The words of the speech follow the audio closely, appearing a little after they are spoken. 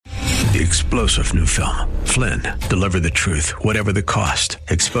The explosive new film, Flynn, deliver the truth, whatever the cost,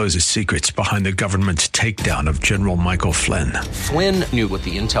 exposes secrets behind the government's takedown of General Michael Flynn. Flynn knew what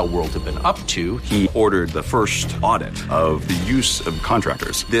the intel world had been up to. He ordered the first audit of the use of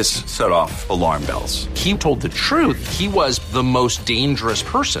contractors. This set off alarm bells. He told the truth. He was the most dangerous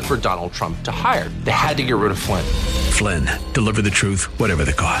person for Donald Trump to hire. They had to get rid of Flynn. Flynn, deliver the truth, whatever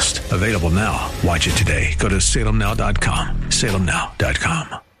the cost. Available now. Watch it today. Go to salemnow.com.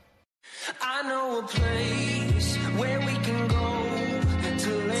 salemnow.com. I know a place where we can go to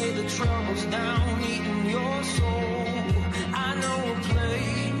lay the troubles down, eating your soul. I know a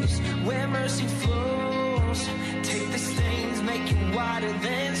place where mercy flows. Take the stains, make it whiter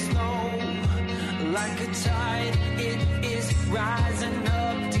than snow. Like a tide, it is rising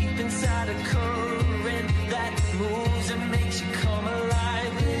up deep inside a current that moves and makes you come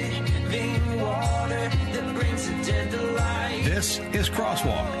alive. Living water that brings the dead to life. This is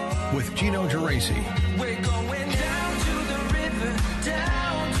Crosswalk with Gino Geraci. We're going down to the river,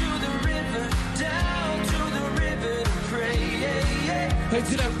 down to the river, down to the river to pray. Hey,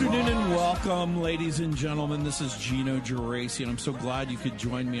 good afternoon and welcome, ladies and gentlemen. This is Gino Geraci, and I'm so glad you could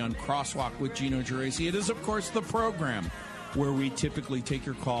join me on Crosswalk with Gino Geraci. It is, of course, the program where we typically take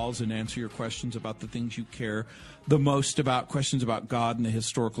your calls and answer your questions about the things you care the most about, questions about God and the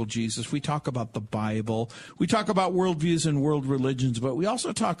historical Jesus. We talk about the Bible. We talk about worldviews and world religions, but we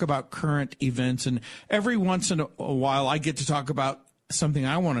also talk about current events. And every once in a while, I get to talk about something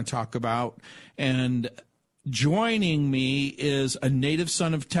I want to talk about. And joining me is a native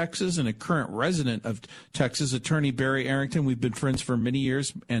son of Texas and a current resident of Texas, attorney Barry Arrington. We've been friends for many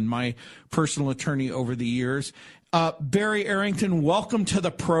years, and my personal attorney over the years. Barry Arrington, welcome to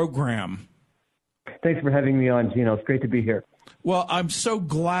the program. Thanks for having me on, Gino. It's great to be here. Well, I'm so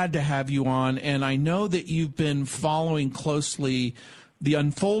glad to have you on, and I know that you've been following closely the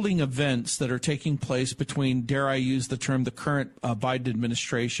unfolding events that are taking place between, dare I use the term, the current Biden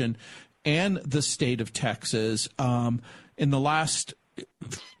administration and the state of Texas. In the last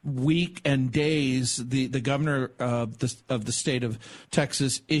week and days, the governor of the state of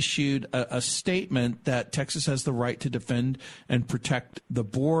Texas issued a statement that Texas has the right to defend and protect the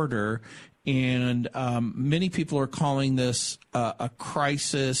border. And many people are calling this a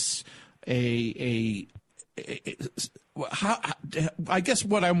crisis, I guess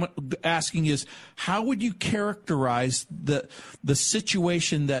what I'm asking is, how would you characterize the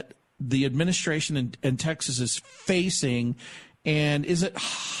situation that the administration in Texas is facing? And is it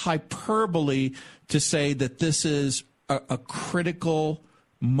hyperbole to say that this is a critical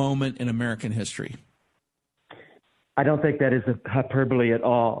moment in American history? I don't think that is a hyperbole at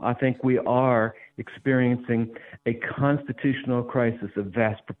all. I think we are experiencing a constitutional crisis of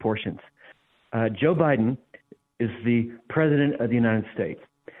vast proportions. Joe Biden is the president of the United States,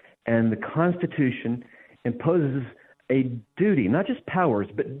 and the Constitution imposes a duty, not just powers,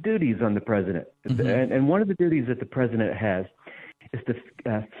 but duties on the president. Mm-hmm. And one of the duties that the president has is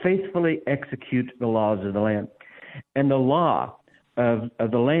to faithfully execute the laws of the land. And the law of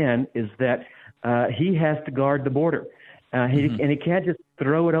the land is that he has to guard the border. And he can't just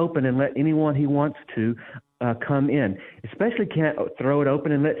throw it open and let anyone he wants to come in. Especially can't throw it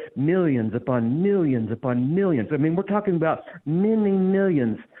open and let millions upon millions upon millions. I mean, we're talking about many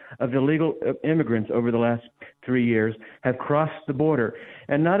millions of illegal immigrants over the last 3 years have crossed the border.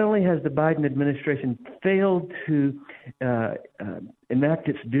 And not only has the Biden administration failed to enact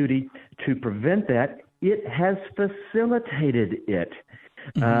its duty to prevent that, it has facilitated it.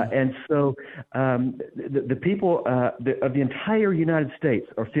 And so the people of the entire United States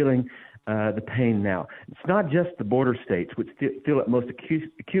are feeling the pain now. It's not just the border states, which feel it most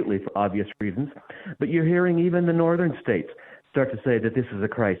acutely for obvious reasons, but you're hearing even the northern states start to say that this is a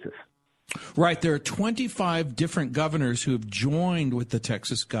crisis. Right. There are 25 different governors who have joined with the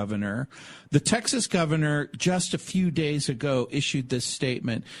Texas governor. The Texas governor just a few days ago issued this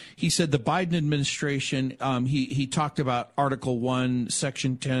statement. He said the Biden administration, he talked about Article 1,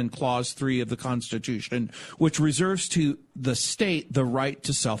 Section 10, Clause 3 of the Constitution, which reserves to the state the right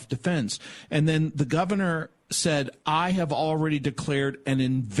to self-defense. And then the governor said, I have already declared an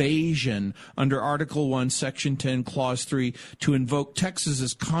invasion under Article 1, Section 10, Clause 3 to invoke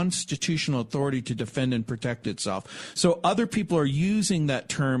Texas's constitutional authority to defend and protect itself. So other people are using that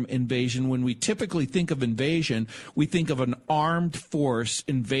term invasion. When we typically think of invasion, we think of an armed force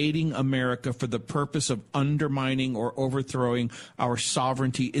invading America for the purpose of undermining or overthrowing our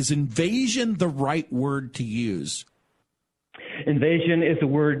sovereignty. Is invasion the right word to use? Invasion is a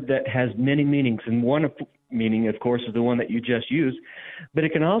word that has many meanings, and one meaning, of course, is the one that you just used. But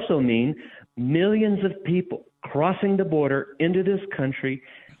it can also mean millions of people crossing the border into this country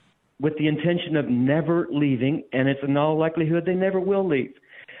with the intention of never leaving, and it's in all likelihood they never will leave.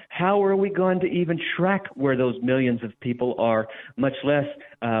 How are we going to even track where those millions of people are, much less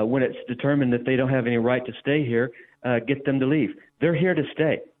when it's determined that they don't have any right to stay here, get them to leave? They're here to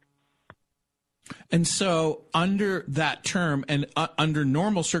stay. And so under that term and under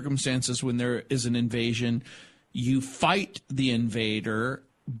normal circumstances, when there is an invasion, you fight the invader.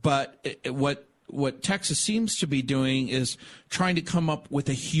 But what Texas seems to be doing is trying to come up with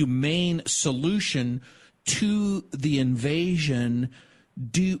a humane solution to the invasion.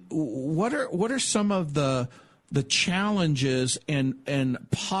 What are some of the challenges and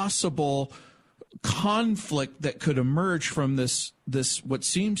possible conflict that could emerge from this what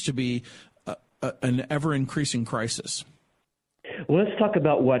seems to be an ever-increasing crisis? Well, let's talk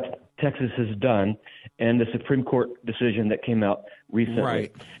about what Texas has done and the Supreme Court decision that came out recently.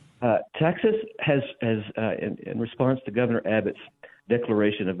 Right. Texas has in response to Governor Abbott's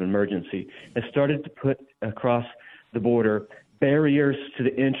declaration of emergency, has started to put across the border barriers to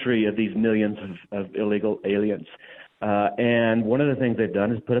the entry of these millions of illegal aliens. And one of the things they've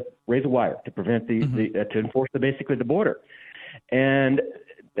done is raise a wire to prevent to enforce basically the border. And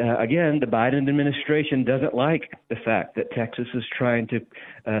again, the Biden administration doesn't like the fact that Texas is trying to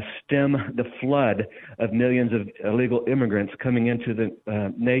stem the flood of millions of illegal immigrants coming into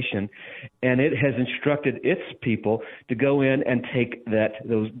the nation, and it has instructed its people to go in and take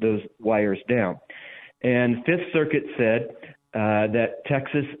those wires down. And Fifth Circuit said that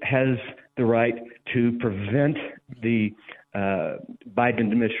Texas has the right to prevent the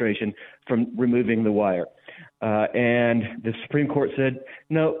Biden administration from removing the wire. And the Supreme Court said,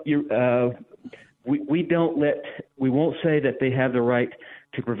 no, we won't say that they have the right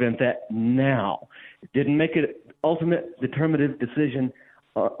to prevent that now. It didn't make an ultimate determinative decision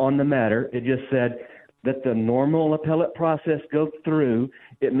on the matter. It just said that the normal appellate process goes through.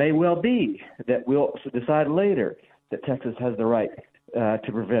 It may well be that we'll decide later that Texas has the right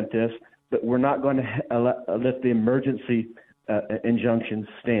to prevent this, but we're not going to let the emergency injunctions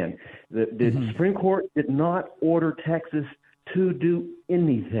stand. The Supreme Court did not order Texas to do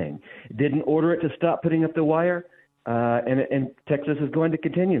anything. It didn't order it to stop putting up the wire, and Texas is going to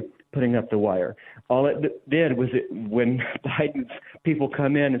continue putting up the wire. All it did was when Biden's people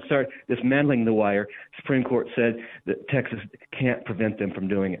come in and start dismantling the wire, Supreme Court said that Texas can't prevent them from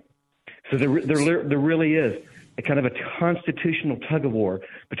doing it. So there really is a kind of a constitutional tug-of-war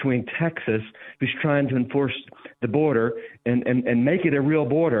between Texas, who's trying to enforce the border and make it a real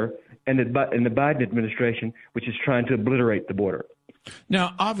border, and the Biden administration, which is trying to obliterate the border.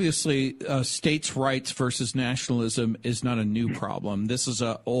 Now, obviously, states' rights versus nationalism is not a new problem. This is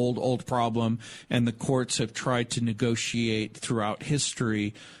an old problem, and the courts have tried to negotiate throughout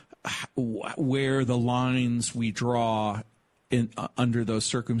history where the lines we draw under those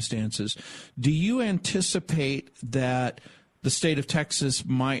circumstances. Do you anticipate that the state of Texas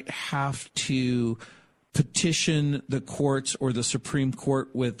might have to petition the courts or the Supreme Court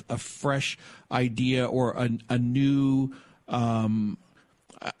with a fresh idea or a new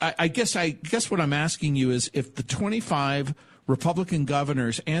I guess what I'm asking you is, if the 25 Republican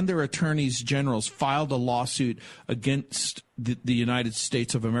governors and their attorneys generals filed a lawsuit against the United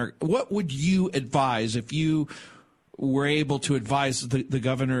States of America, what would you advise if you were able to advise the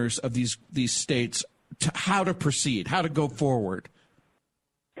governors of these states to how to proceed, how to go forward?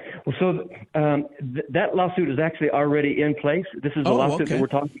 Well, so that lawsuit is actually already in place. This is the lawsuit that we're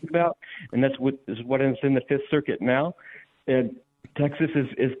talking about, and this is what is in the Fifth Circuit now. And Texas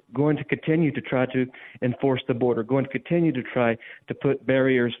is going to continue to try to enforce the border, going to continue to try to put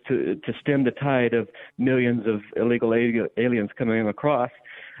barriers to stem the tide of millions of illegal aliens coming across.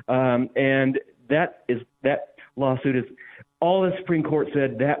 And that lawsuit is all the Supreme Court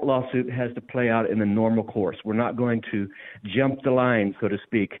said. That lawsuit has to play out in the normal course. We're not going to jump the line, so to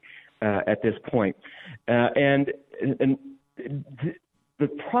speak, at this point. And the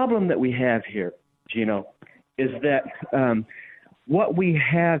problem that we have here, Gino, is that what we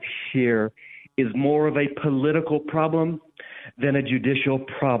have here is more of a political problem than a judicial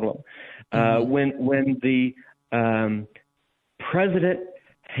problem. When the president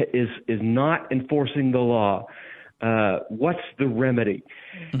is not enforcing the law, what's the remedy?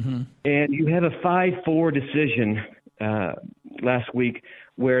 And you have a 5-4 decision last week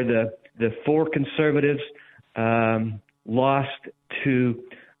where the 4 conservatives lost to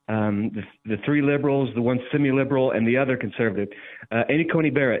the 3 liberals, the 1 semi-liberal, and the other conservative. Amy Coney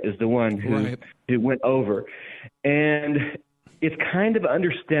Barrett is the one who went over. And it's kind of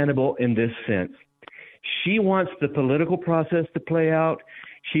understandable in this sense. She wants the political process to play out.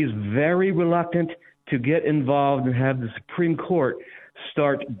 She's very reluctant to get involved and have the Supreme Court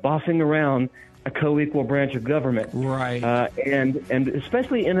start bossing around a co-equal branch of government, right? And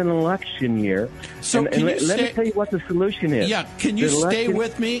especially in an election year. So let me tell you what the solution is. Yeah, can you stay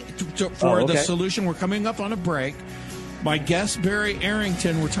with me for the solution? We're coming up on a break. My guest, Barry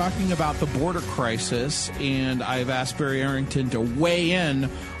Arrington, we're talking about the border crisis, and I've asked Barry Arrington to weigh in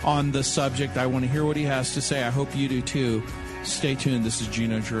on the subject. I want to hear what he has to say. I hope you do too. Stay tuned. This is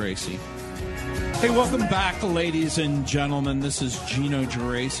Gino Geraci. Hey, welcome back, ladies and gentlemen. This is Gino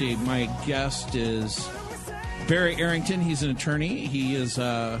Geraci. My guest is Barry Arrington. He's an attorney. He is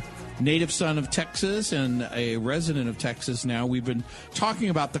a native son of Texas and a resident of Texas now. We've been talking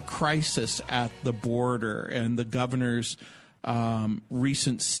about the crisis at the border and the governor's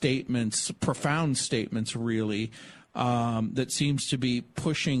recent statements, profound statements, really, that seems to be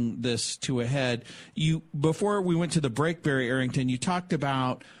pushing this to a head. Before we went to the break, Barry Arrington, you talked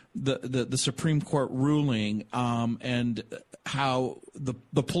about the Supreme Court ruling and how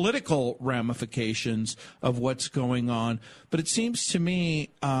the political ramifications of what's going on. But it seems to me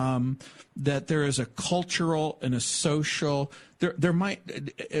that there is a cultural and a social, there might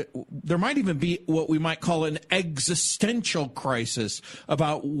even be what we might call an existential crisis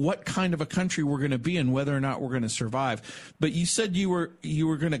about what kind of a country we're going to be and whether or not we're going to survive. But you said you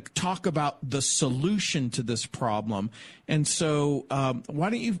were going to talk about the solution to this problem. And so why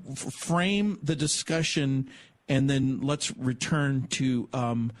don't you frame the discussion, and then let's return to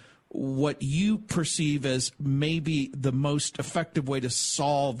what you perceive as maybe the most effective way to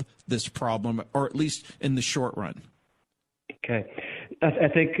solve this problem, or at least in the short run. Okay. I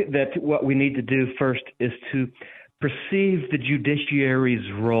think that what we need to do first is to perceive the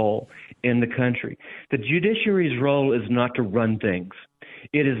judiciary's role in the country. The judiciary's role is not to run things.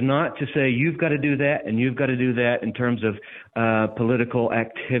 It is not to say you've got to do that and you've got to do that in terms of political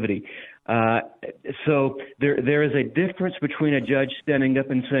activity. So there is a difference between a judge standing up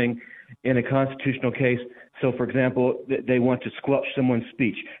and saying in a constitutional case, so for example, they want to squelch someone's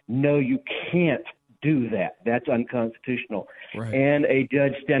speech. No, you can't do that. That's unconstitutional. Right. And a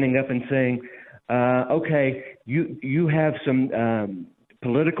judge standing up and saying, okay, you have some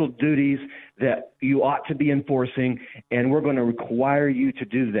political duties that you ought to be enforcing, and we're going to require you to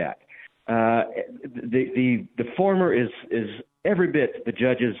do that. The former is every bit the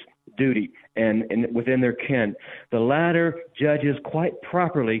judge's duty and within their ken. The latter, judges quite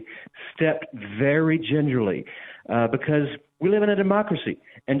properly stepped very gingerly because we live in a democracy,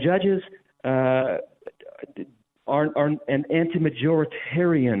 and judges are an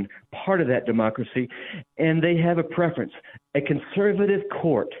anti-majoritarian part of that democracy, and they have a preference. A conservative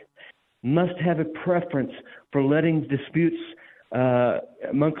court must have a preference for letting disputes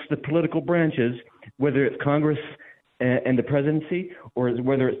amongst the political branches, whether it's Congress and the presidency, or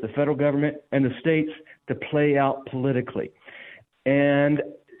whether it's the federal government and the states, to play out politically. And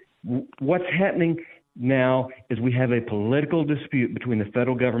what's happening now is we have a political dispute between the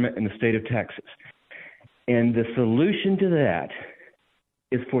federal government and the state of Texas. And the solution to that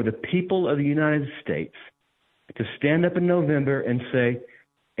is for the people of the United States to stand up in November and say,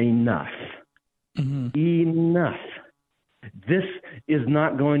 enough. Mm-hmm. Enough. This is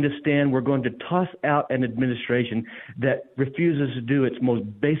not going to stand. We're going to toss out an administration that refuses to do its most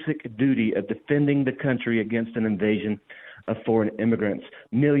basic duty of defending the country against an invasion of foreign immigrants,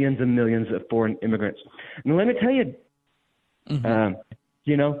 millions and millions of foreign immigrants. Now, let me tell you,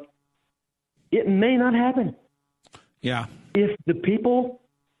 it may not happen. Yeah. If the people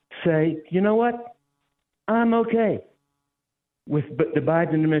say, you know what, I'm okay with the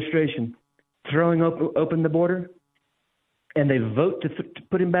Biden administration throwing open the border, and they vote to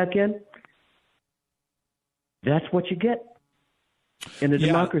put him back in, that's what you get in a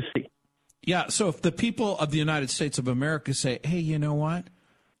democracy. Yeah, so if the people of the United States of America say, hey, you know what?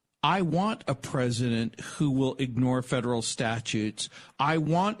 I want a president who will ignore federal statutes. I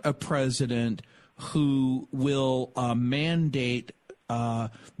want a president who will mandate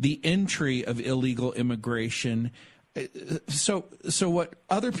the entry of illegal immigration. So what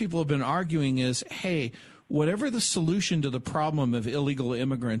other people have been arguing is, hey, whatever the solution to the problem of illegal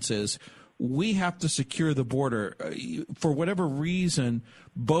immigrants is, we have to secure the border. For whatever reason,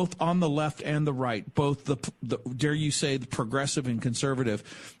 both on the left and the right, both the dare you say the progressive and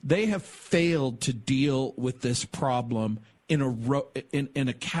conservative, they have failed to deal with this problem in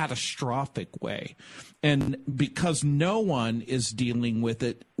a catastrophic way. And because no one is dealing with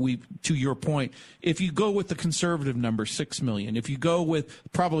it, to your point, if you go with the conservative number, 6 million, if you go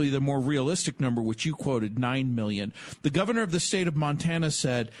with probably the more realistic number, which you quoted, 9 million, the governor of the state of Montana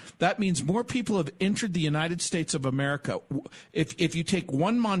said that means more people have entered the United States of America. If you take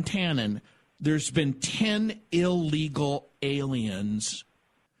one Montanan, there's been 10 illegal aliens.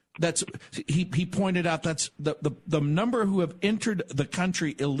 He pointed out that's the number who have entered the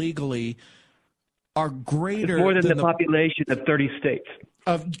country illegally are greater more than the population of 30 states.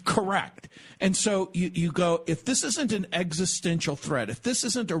 Correct. And so you go, if this isn't an existential threat, if this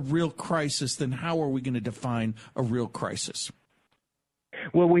isn't a real crisis, then how are we going to define a real crisis?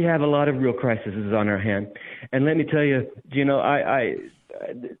 Well, we have a lot of real crises on our hand. And let me tell you,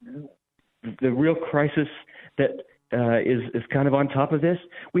 the real crisis that is kind of on top of this,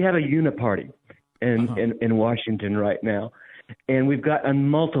 we have a uniparty in Washington right now. And we've got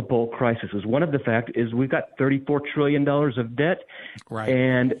multiple crises. One of the facts is we've got $34 trillion of debt, right?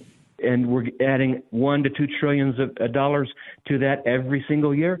 And we're adding $1 to $2 trillion to that every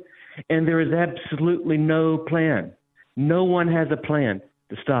single year. And there is absolutely no plan. No one has a plan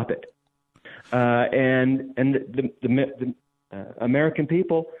to stop it. And the American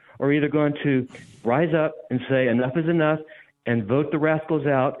people are either going to rise up and say enough is enough and vote the rascals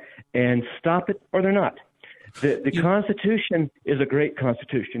out and stop it, or they're not. The Constitution is a great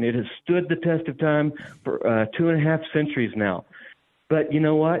Constitution. It has stood the test of time for 2.5 centuries now. But you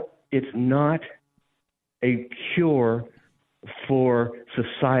know what? It's not a cure for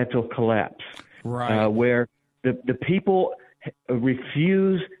societal collapse, right? Where the people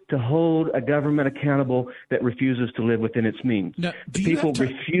refuse to hold a government accountable that refuses to live within its means. Now, people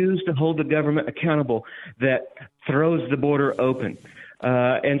refuse to hold the government accountable that throws the border open.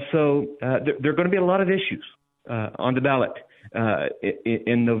 And so there are going to be a lot of issues on the ballot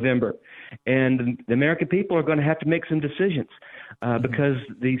in November. And the American people are going to have to make some decisions because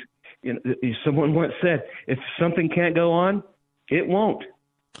someone once said, if something can't go on, it won't.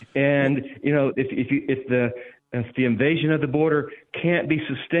 And, if the invasion of the border can't be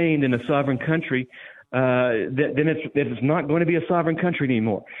sustained in a sovereign country, then it's not going to be a sovereign country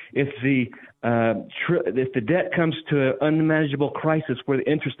anymore. If the debt comes to an unmanageable crisis where the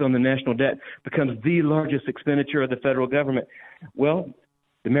interest on the national debt becomes the largest expenditure of the federal government, well,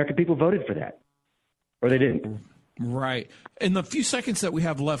 the American people voted for that, or they didn't. Right. In the few seconds that we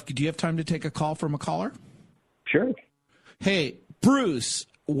have left, do you have time to take a call from a caller? Sure. Hey, Bruce,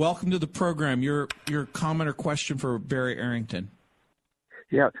 welcome to the program. Your comment or question for Barry Arrington.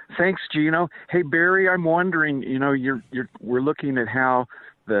 Yeah, thanks, Gino. Hey, Barry, I'm wondering, we're looking at how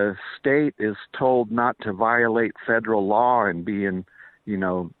the state is told not to violate federal law and being,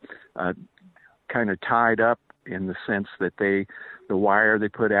 kind of tied up in the sense that the wire they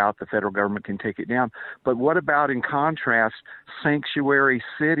put out, the federal government can take it down. But what about, in contrast, sanctuary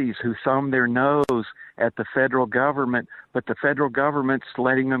cities who thumb their nose at the federal government, but the federal government's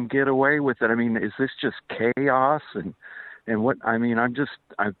letting them get away with it? I mean, is this just chaos? And what, can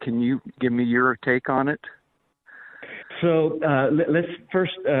you give me your take on it? So let's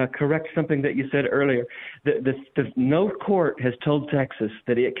first correct something that you said earlier. No court has told Texas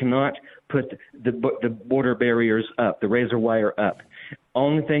that it cannot put the border barriers up, the razor wire up.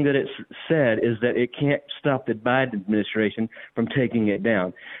 Only thing that it's said is that it can't stop the Biden administration from taking it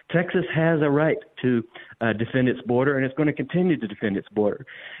down. Texas has a right to defend its border, and it's going to continue to defend its border.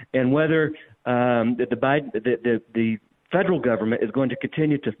 And whether the federal government is going to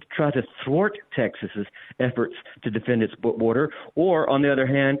continue to try to thwart Texas's efforts to defend its border, or, on the other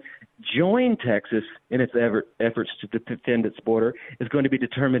hand, join Texas in its efforts to defend its border, is going to be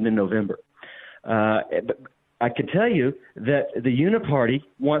determined in November. But I can tell you that the Uniparty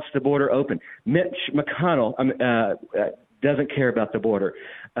wants the border open. Mitch McConnell doesn't care about the border.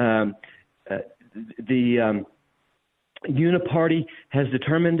 The Uniparty has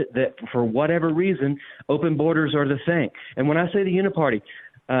determined that for whatever reason, open borders are the thing. And when I say the Uniparty,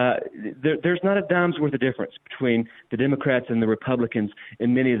 there's not a dime's worth of difference between the Democrats and the Republicans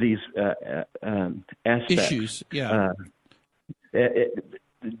in many of these aspects. Issues, yeah.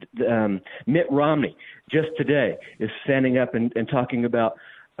 Mitt Romney just today is standing up and talking about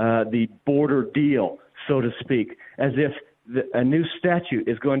the border deal, so to speak, as if a new statute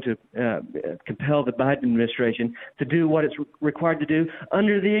is going to compel the Biden administration to do what it's required to do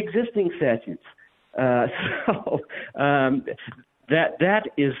under the existing statutes. That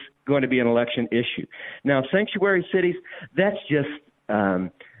is going to be an election issue. Now, sanctuary cities, that's just,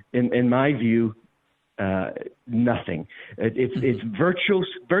 in my view, nothing. It's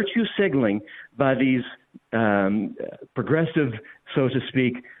virtue signaling by these progressive, so to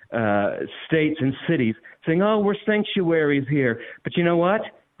speak, states and cities saying, "Oh, we're sanctuaries here." But you know what?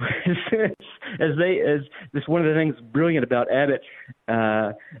 As this one of the things brilliant about Abbott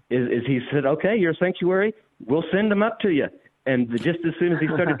is he said, "Okay, you're a sanctuary. We'll send them up to you." And just as soon as he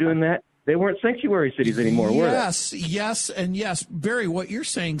started doing that, They weren't sanctuary cities anymore, were they? Yes, and yes. Barry, what you're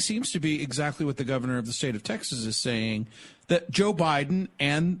saying seems to be exactly what the governor of the state of Texas is saying, that Joe Biden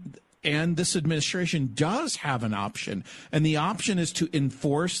and this administration does have an option, and the option is to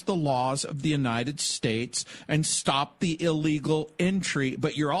enforce the laws of the United States and stop the illegal entry.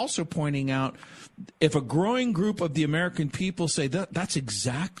 But you're also pointing out, if a growing group of the American people say that's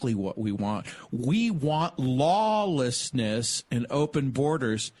exactly what we want lawlessness and open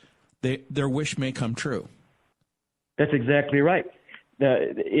borders, their wish may come true. That's exactly right.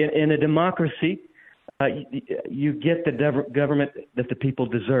 In a democracy, you get the government that the people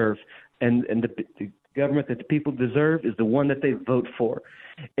deserve, and the government that the people deserve is the one that they vote for.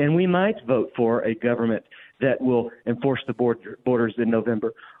 And we might vote for a government that will enforce the borders in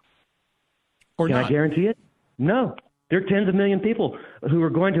November. Or Can not. I guarantee it? No. There are tens of millions of people who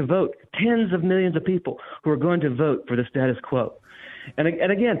are going to vote, tens of millions of people who are going to vote for the status quo. And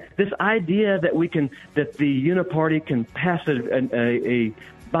again, this idea that that the uniparty can pass a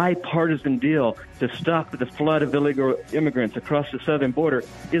bipartisan deal to stop the flood of illegal immigrants across the southern border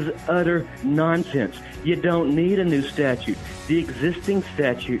is utter nonsense. You don't need a new statute. The existing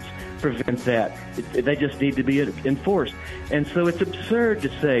statutes prevent that. They just need to be enforced. And so it's absurd to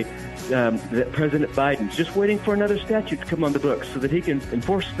say that President Biden's just waiting for another statute to come on the books so that he can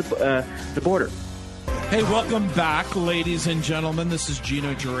enforce the border. Hey, welcome back, ladies and gentlemen. This is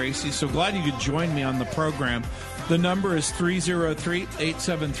Gino Geraci. So glad you could join me on the program. The number is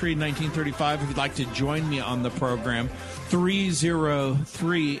 303-873-1935 if you'd like to join me on the program.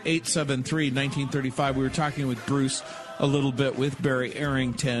 303-873-1935. We were talking with Bruce a little bit with Barry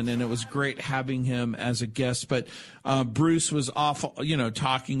Arrington, and it was great having him as a guest. But Bruce was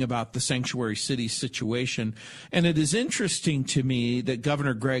talking about the sanctuary city situation. And it is interesting to me that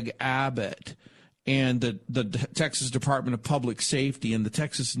Governor Greg Abbott and the Texas Department of Public Safety and the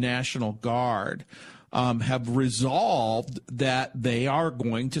Texas National Guard have resolved that they are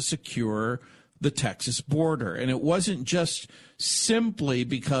going to secure the Texas border. And it wasn't just simply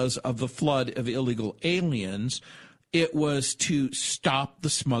because of the flood of illegal aliens. It was to stop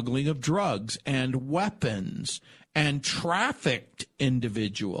the smuggling of drugs and weapons and trafficked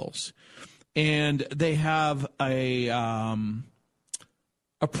individuals. And they have a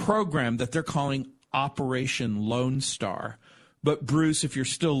program that they're calling Operation Lone Star. But Bruce, if you're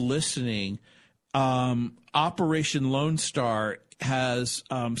still listening, Operation Lone Star has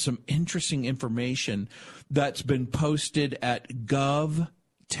some interesting information that's been posted at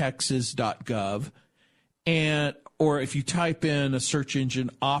govtexas.gov, or if you type in a search engine,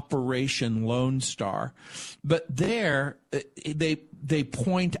 Operation Lone Star. But there, they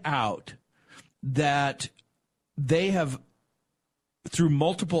point out that they have, through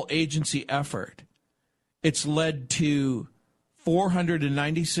multiple agency effort, it's led to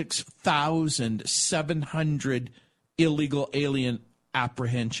 496,700 illegal alien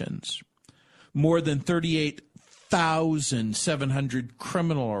apprehensions, more than 38,700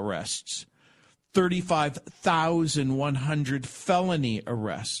 criminal arrests, 35,100 felony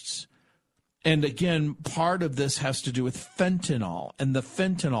arrests. And again, part of this has to do with fentanyl and the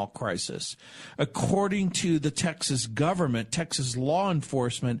fentanyl crisis. According to the Texas government, Texas law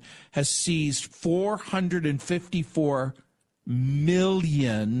enforcement has seized 454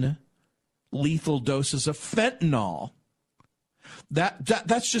 million lethal doses of fentanyl.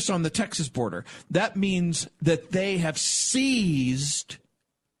 That's just on the Texas border. That means that they have seized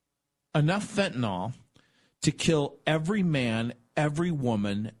enough fentanyl to kill every man, every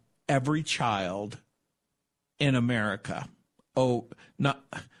woman, every child in America. Not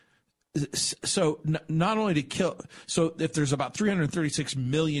only to kill. So if there's about 336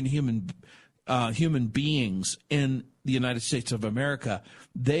 million human beings in the United States of America,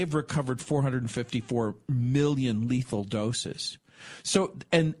 they've recovered 454 million lethal doses. So,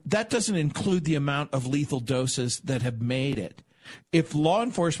 and that doesn't include the amount of lethal doses that have made it. If law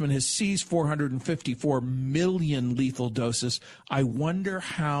enforcement has seized 454 million lethal doses, I wonder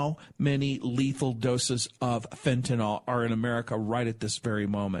how many lethal doses of fentanyl are in America right at this very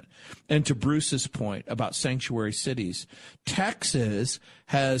moment. And to Bruce's point about sanctuary cities, Texas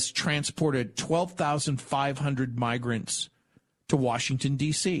has transported 12,500 migrants to Washington,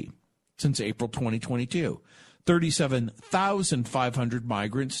 D.C. since April 2022. 37,500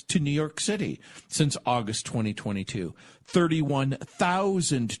 migrants to New York City since August 2022.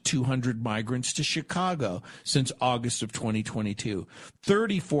 31,200 migrants to Chicago since August of 2022.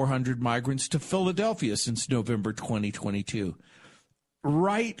 3,400 migrants to Philadelphia since November 2022.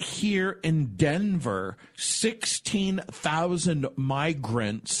 Right here in Denver, 16,000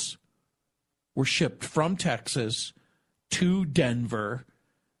 migrants were shipped from Texas to Denver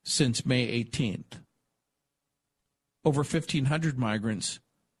since May 18th. Over 1,500 migrants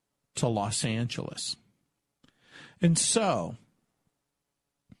to Los Angeles. And so,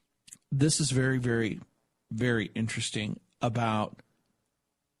 this is very, very, very interesting about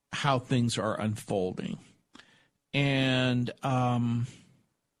how things are unfolding. And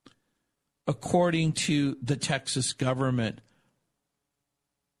according to the Texas government,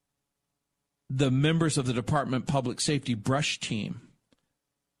 the members of the Department of Public Safety brush team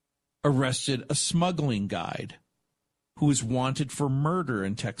arrested a smuggling guide who was wanted for murder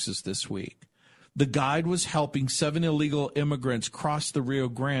in Texas this week. The guide was helping 7 illegal immigrants cross the Rio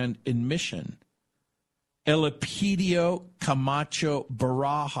Grande in Mission. Elpidio Camacho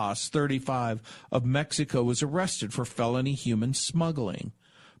Barajas, 35, of Mexico, was arrested for felony human smuggling.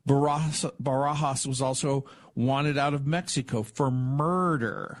 Barajas was also wanted out of Mexico for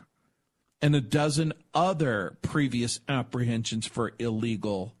murder and a dozen other previous apprehensions for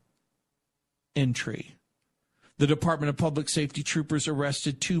illegal entry. The Department of Public Safety troopers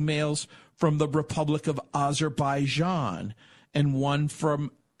arrested 2 males from the Republic of Azerbaijan and 1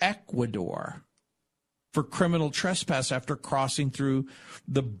 from Ecuador for criminal trespass after crossing through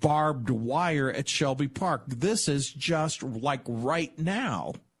the barbed wire at Shelby Park. This is just like right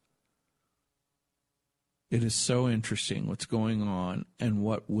now. It is so interesting what's going on and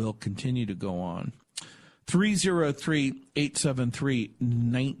what will continue to go on.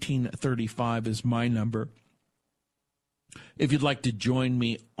 303-873-1935 is my number. If you'd like to join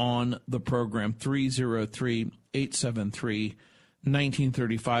me on the program,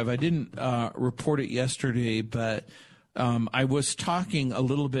 303-873-1935. I didn't report it yesterday, but I was talking a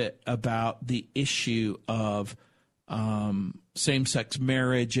little bit about the issue of same-sex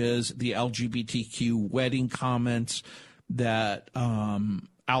marriages, the LGBTQ wedding comments that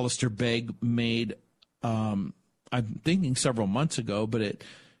Alistair Begg made, I'm thinking several months ago, but it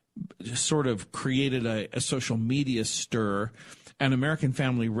just sort of created a social media stir. And American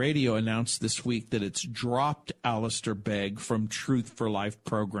Family Radio announced this week that it's dropped Alistair Begg from Truth for Life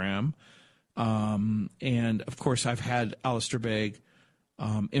program. And, of course, I've had Alistair Begg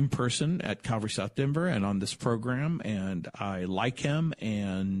in person at Calvary South Denver and on this program, and I like him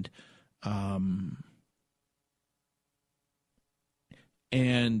and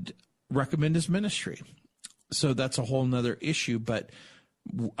recommend his ministry. So that's a whole nother issue, but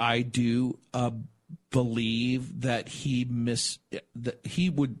I do believe that he wouldn't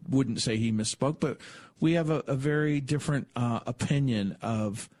say he misspoke, but we have a very different opinion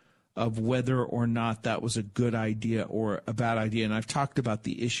of whether or not that was a good idea or a bad idea. And I've talked about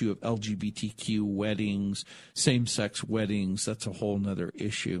the issue of LGBTQ weddings, same-sex weddings. That's a whole nother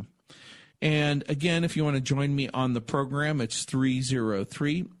issue. And again, if you want to join me on the program, it's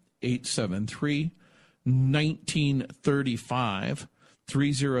 303-873-1935.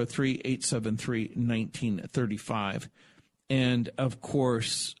 303-873-1935. And, of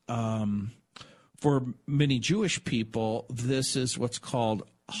course, for many Jewish people, this is what's called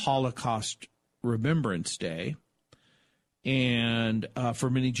Holocaust Remembrance Day. And for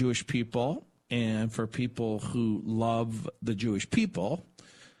many Jewish people and for people who love the Jewish people,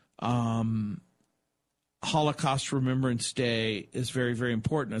 Holocaust Remembrance Day is very, very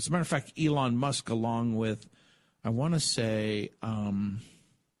important. As a matter of fact, Elon Musk, along with, I want to say,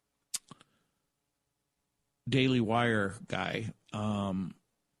 Daily Wire guy,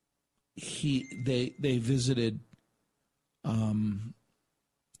 they visited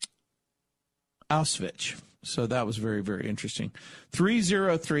Auschwitz. So that was very, very interesting.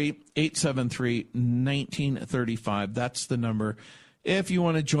 303-873-1935. That's the number. If you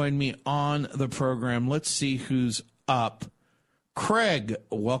want to join me on the program, let's see who's up. Craig,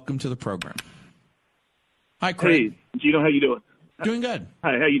 welcome to the program. Hi, Craig. Hey, Gino, how you doing? Doing good.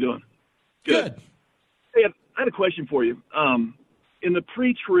 Hi, how you doing? Good. Hey, I had a question for you. In the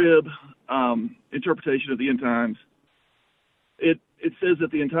pre-trib interpretation of the end times, it says that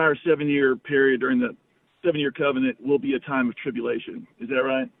the entire 7-year period during the 7-year covenant will be a time of tribulation. Is that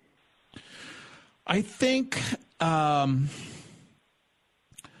right? I think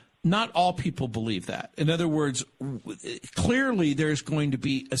not all people believe that. In other words, clearly there's going to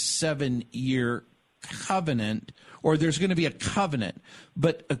be a 7-year covenant, or there's going to be a covenant.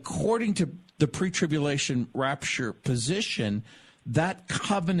 But according to the pre-tribulation rapture position, that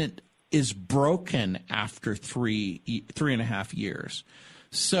covenant is broken after 3.5 years.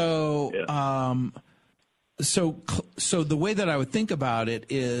 So, yeah. So the way that I would think about it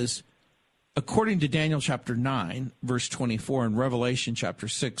is, according to Daniel chapter 9, verse 24, and Revelation chapter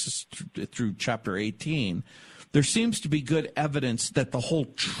 6 through chapter 18, there seems to be good evidence that the whole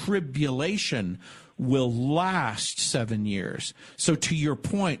tribulation will last 7 years. So to your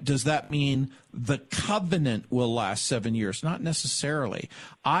point, does that mean the covenant will last 7 years? Not necessarily.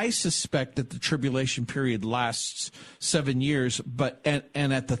 I suspect that the tribulation period lasts 7 years, but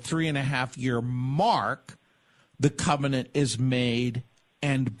and at the 3.5 year mark, the covenant is made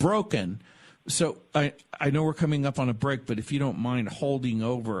and broken. So I know we're coming up on a break, but if you don't mind holding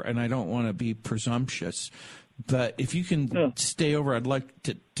over, and I don't want to be presumptuous, but if you can stay over, I'd like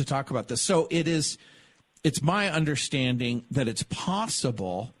to talk about this. So it's my understanding that it's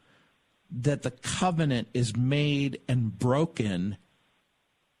possible that the covenant is made and broken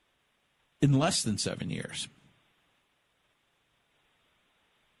in less than 7 years.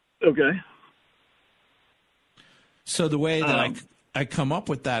 Okay. So the way that I come up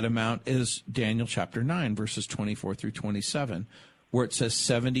with that amount is Daniel chapter 9, verses 24 through 27, where it says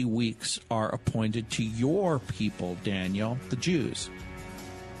 70 weeks are appointed to your people, Daniel, the Jews.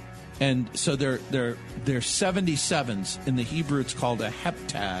 And so they're 77s. In the Hebrew, it's called a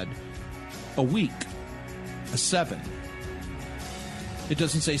heptad, a week, a 7. It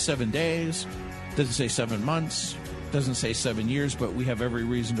doesn't say 7 days, doesn't say 7 months, doesn't say 7 years, but we have every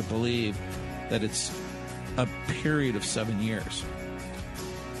reason to believe that it's a period of 7 years.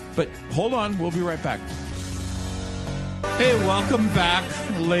 But hold on, we'll be right back. Hey, welcome back,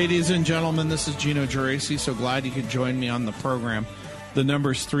 ladies and gentlemen. This is Gino Geraci. So glad you could join me on the program. The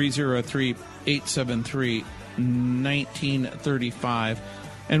number is 303-873-1935.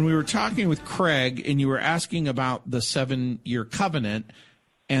 And we were talking with Craig, and you were asking about the 7-year covenant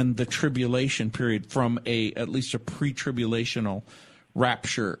and the tribulation period from at least a pre-tribulational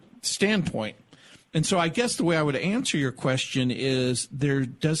rapture standpoint. And so I guess the way I would answer your question is there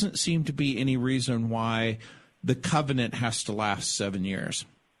doesn't seem to be any reason why the covenant has to last 7 years.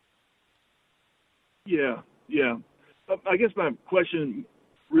 Yeah. I guess my question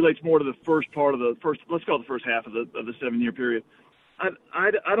relates more to the first part of let's call it the first half of the 7-year period. I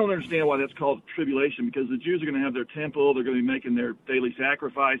don't understand why that's called tribulation, because the Jews are going to have their temple, they're going to be making their daily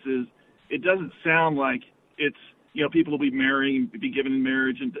sacrifices. It doesn't sound like it's, people will be marrying, be given in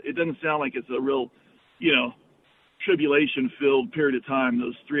marriage, and it doesn't sound like it's a real, tribulation-filled period of time,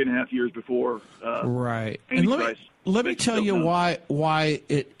 those 3.5 years before. Right. And let me tell you why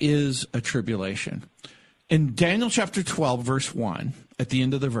it is a tribulation. In Daniel chapter 12, verse 1, at the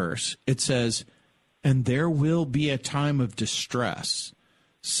end of the verse, it says, "And there will be a time of distress,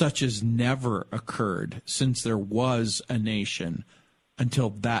 such as never occurred since there was a nation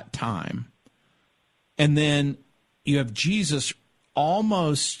until that time." And then you have Jesus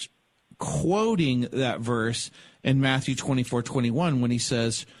almost quoting that verse in Matthew 24:21 when he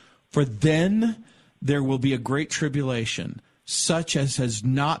says, "For then there will be a great tribulation, such as has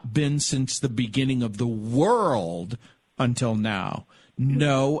not been since the beginning of the world until now.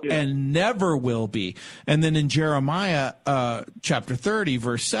 No, and never will be." And then in Jeremiah chapter 30,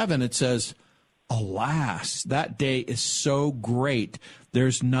 verse 7, it says, "Alas, that day is so great,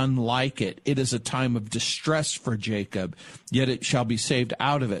 there's none like it. It is a time of distress for Jacob, yet it shall be saved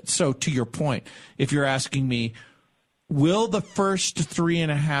out of it." So to your point, if you're asking me, will the first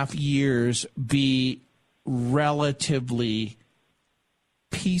 3.5 years be relatively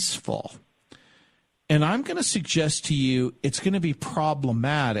peaceful? And I'm going to suggest to you it's going to be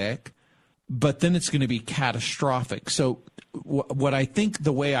problematic, but then it's going to be catastrophic. So what I think,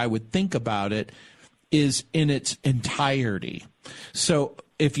 the way I would think about it is in its entirety. So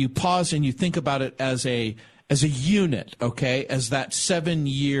if you pause and you think about it as a unit, okay, as that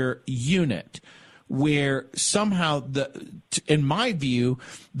 7-year unit, where somehow, in my view,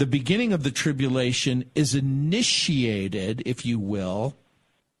 the beginning of the tribulation is initiated, if you will,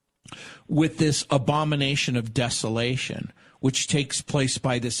 with this abomination of desolation, which takes place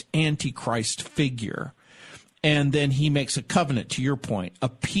by this Antichrist figure. And then he makes a covenant, to your point, a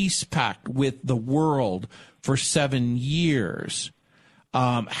peace pact with the world for 7 years.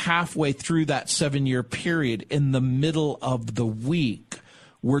 Halfway through that 7-year period, in the middle of the week,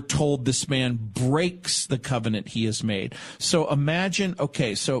 we're told this man breaks the covenant he has made. So imagine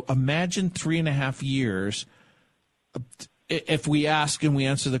 3.5 years. If we ask and we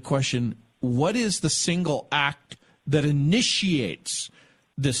answer the question, what is the single act that initiates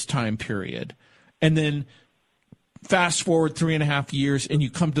this time period? And then fast forward 3.5 years and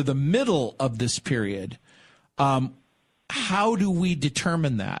you come to the middle of this period. How do we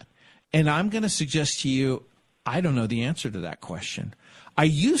determine that? And I'm going to suggest to you, I don't know the answer to that question. I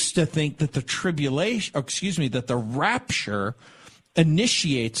used to think that the rapture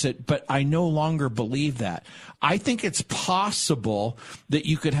initiates it, but I no longer believe that. I think it's possible that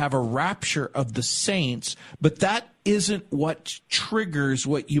you could have a rapture of the saints, but that isn't what triggers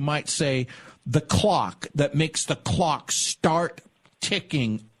what you might say the clock, that makes the clock start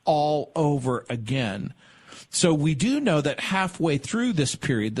ticking all over again. So we do know that halfway through this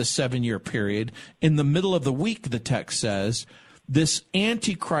period, the 7-year period, in the middle of the week, the text says, this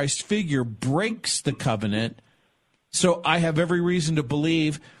Antichrist figure breaks the covenant. So I have every reason to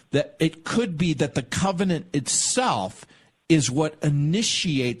believe that it could be that the covenant itself is what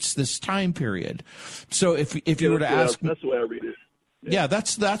initiates this time period. So if you were to ask, that's the way I read it. Yeah,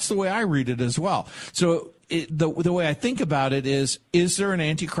 that's the way I read it as well. So the way I think about it is there an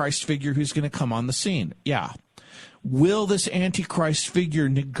Antichrist figure who's going to come on the scene? Yeah. Will this Antichrist figure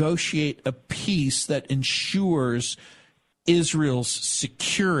negotiate a peace that ensures Israel's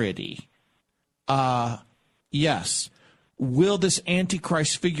security? Yes. Will this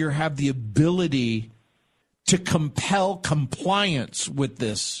Antichrist figure have the ability to compel compliance with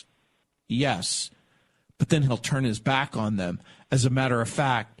this? Yes. But then he'll turn his back on them. As a matter of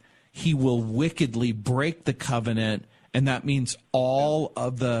fact, he will wickedly break the covenant, and that means all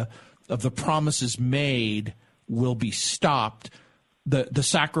of the promises made will be stopped. The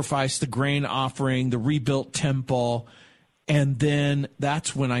sacrifice, the grain offering, the rebuilt temple. And then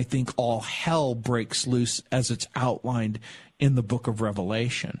that's when I think all hell breaks loose as it's outlined in the book of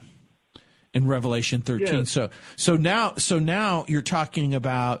Revelation, in Revelation 13. Yeah. So now you're talking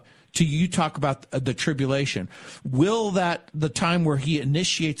about, you talk about the tribulation. Will that, the time where he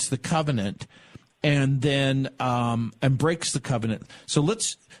initiates the covenant and then and breaks the covenant. So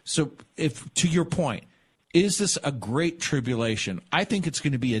if to your point, is this a great tribulation? I think it's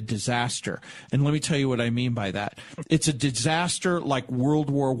going to be a disaster. And let me tell you what I mean by that. It's a disaster like World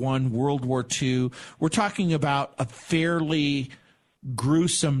War I, World War II. We're talking about a fairly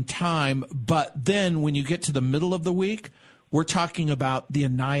gruesome time. But then when you get to the middle of the week, we're talking about the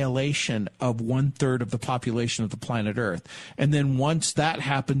annihilation of 1/3 of the population of the planet Earth. And then once that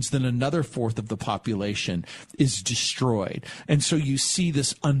happens, then another 1/4 of the population is destroyed. And so you see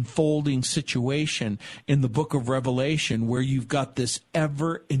this unfolding situation in the book of Revelation where you've got this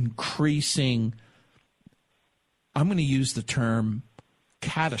ever increasing, I'm going to use the term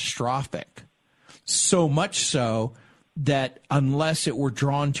catastrophic, so much so that unless it were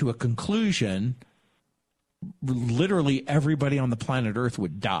drawn to a conclusion, literally everybody on the planet Earth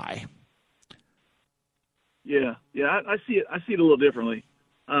would die. Yeah, I see it. I see it a little differently.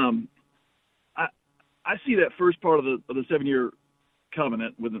 I see that first part of the 7-year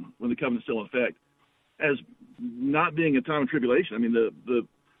covenant, when the covenant's still in effect, as not being a time of tribulation. I mean, the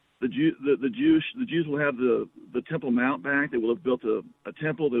Jews will have the Temple Mount back. They will have built a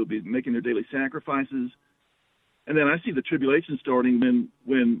temple. They will be making their daily sacrifices. And then I see the tribulation starting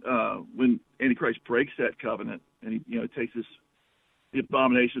when Antichrist breaks that covenant, and he takes the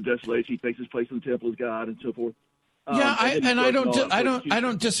abomination of desolation. He takes his place in the temple as God, and so forth. I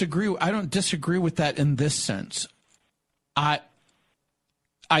don't disagree. I don't disagree with that in this sense. The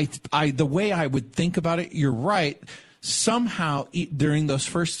way I would think about it, you're right. Somehow during those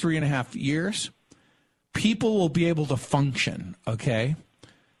first 3.5 years, people will be able to function. Okay,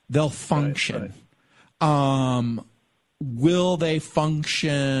 they'll function. Right. Will they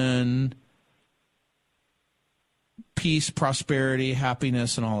function peace, prosperity,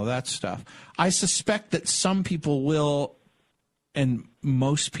 happiness, and all of that stuff? I suspect that some people will and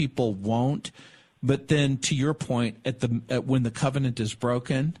most people won't. But then to your point, when the covenant is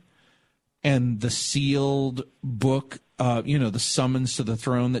broken and the sealed book, the summons to the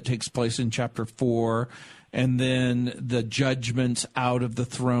throne that takes place in chapter 4, and then the judgments out of the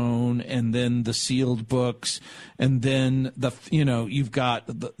throne, and then the sealed books, and then you've got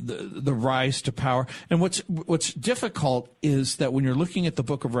the rise to power. And what's difficult is that when you're looking at the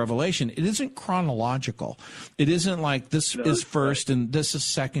book of Revelation, it isn't chronological. It isn't like this is first and this is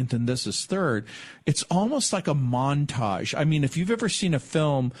second and this is third. It's almost like a montage. I mean, if you've ever seen a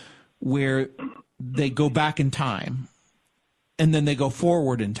film where they go back in time and then they go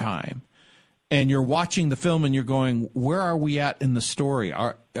forward in time, and you're watching the film and you're going, where are we at in the story?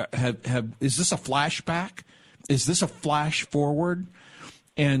 Is this a flashback? Is this a flash forward?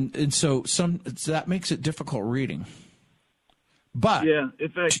 And so that makes it difficult reading. But yeah, in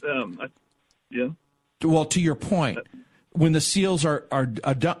fact, well, to your point, when the seals are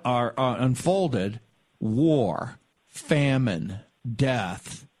unfolded, war, famine,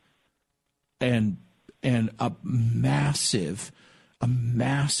 death, and a massive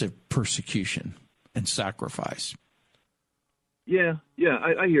persecution and sacrifice. Yeah,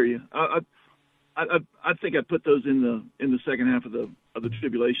 I hear you. I think I'd put those in the second half of the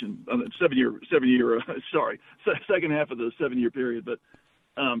tribulation, second half of the 7-year period. But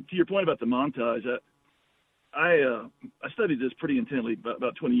to your point about the montage, I studied this pretty intently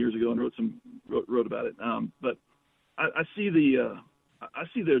about 20 years ago and wrote about it. But I see the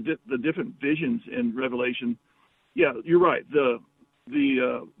different visions in Revelation. Yeah, you're right. The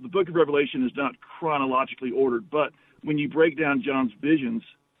book of Revelation is not chronologically ordered, but when you break down John's visions,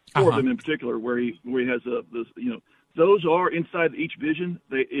 four of them in particular, where he has those are inside each vision.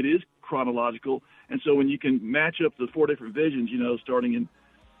 It is chronological, and so when you can match up the 4 different visions, starting in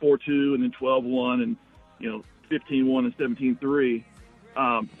 4:2 and then 12:1 and 15:1 and 17:3,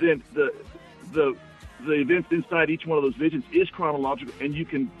 then the events inside each one of those visions is chronological, and you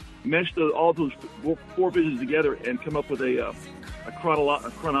can mesh all those 4 visions together and come up with a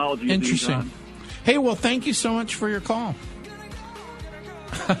chronology. Interesting. Hey, well, thank you so much for your call.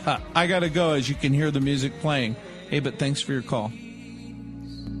 I got to go, as you can hear the music playing. Hey, but thanks for your call.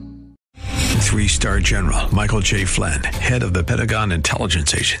 3-star General Michael J. Flynn, head of the Pentagon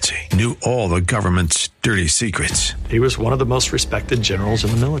Intelligence Agency, knew all the government's dirty secrets. He was one of the most respected generals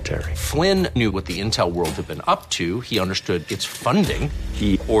in the military. Flynn knew what the intel world had been up to. He understood its funding.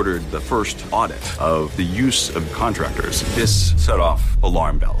 He ordered the first audit of the use of contractors. This set off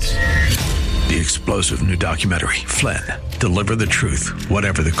alarm bells. The explosive new documentary, Flynn, Deliver the Truth,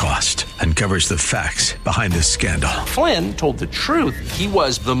 Whatever the Cost, uncovers the facts behind this scandal. Flynn told the truth. He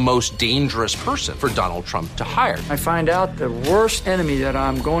was the most dangerous person for Donald Trump to hire. I find out the worst enemy that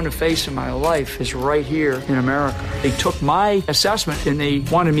I'm going to face in my life is right here in America. They took my assessment and they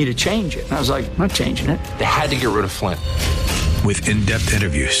wanted me to change it. And I was like, I'm not changing it. They had to get rid of Flynn. With in-depth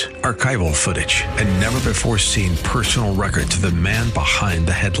interviews, archival footage, and never-before-seen personal records of the man behind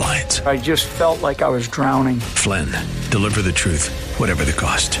the headlines. I just felt like I was drowning. Flynn, Deliver the Truth, Whatever the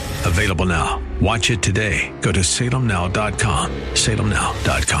Cost. Available now. Watch it today. Go to salemnow.com.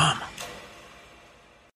 salemnow.com.